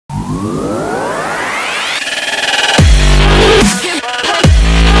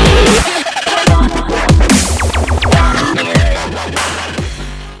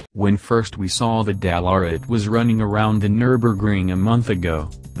When first we saw the Dallara, it was running around the Nürburgring a month ago,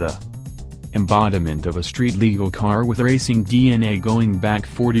 the embodiment of a street-legal car with racing DNA going back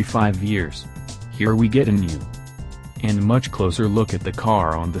 45 years. Here we get a new and much closer look at the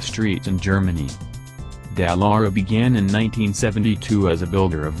car on the streets in Germany. Dallara began in 1972 as a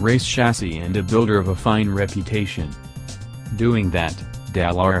builder of race chassis and a builder of a fine reputation. Doing that,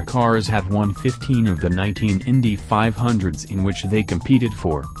 Dallara cars have won 15 of the 19 Indy 500s in which they competed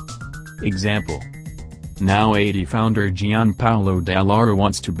for. Example. Now 80 founder Gian Paolo Dallara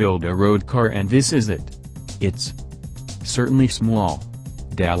wants to build a road car, and this is it. It's certainly small.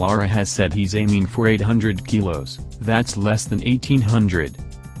 Dallara has said he's aiming for 800 kilos, that's less than 1,800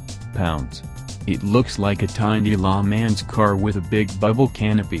 pounds. It looks like a tiny lawman's car with a big bubble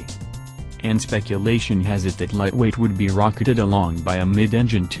canopy. And speculation has it that lightweight would be rocketed along by a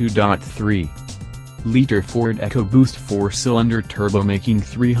mid-engine 2.3-liter Ford Ecoboost 4-cylinder turbo making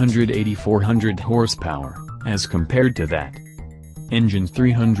 380–400 horsepower, as compared to that engine's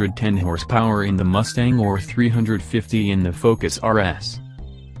 310 horsepower in the Mustang or 350 in the Focus RS.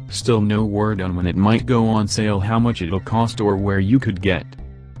 Still no word on when it might go on sale, how much it'll cost, or where you could get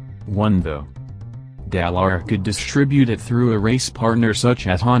one though. Dallara could distribute it through a race partner such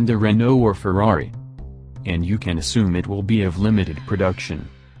as Honda, Renault or Ferrari. And you can assume it will be of limited production.